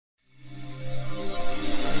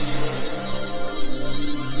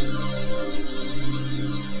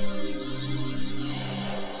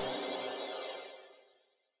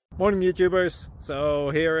Morning YouTubers.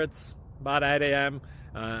 So here it's about 8 a.m.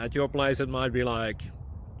 At your place it might be like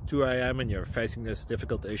 2 a.m. and you're facing this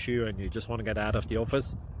difficult issue and you just want to get out of the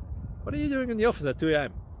office. What are you doing in the office at 2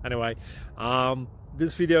 a.m.? Anyway,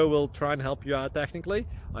 this video will try and help you out technically.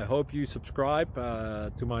 I hope you subscribe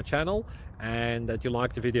to my channel and that you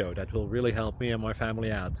like the video. That will really help me and my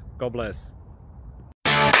family out. God bless.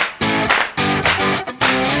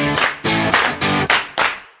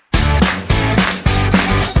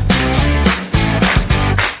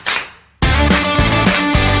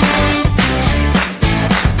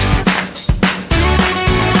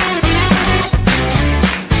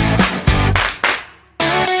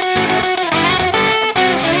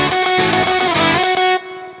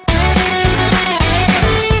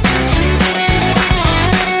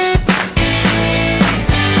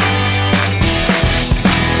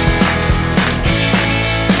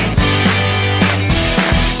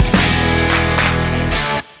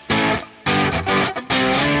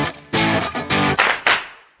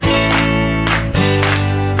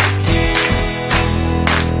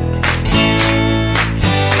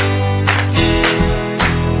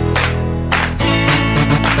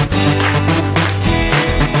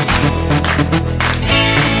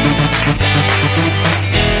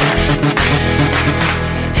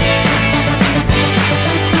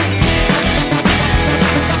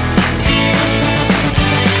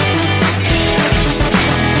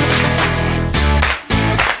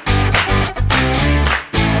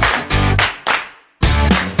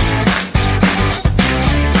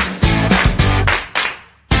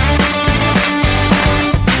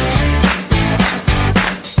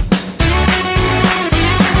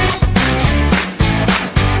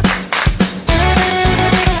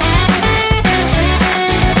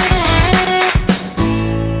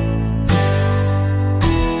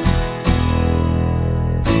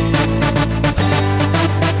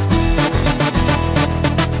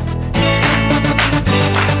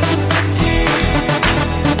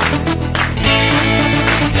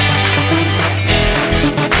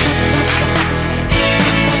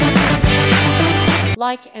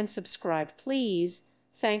 Like and subscribe, please.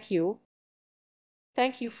 Thank you.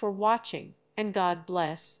 Thank you for watching, and God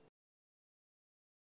bless.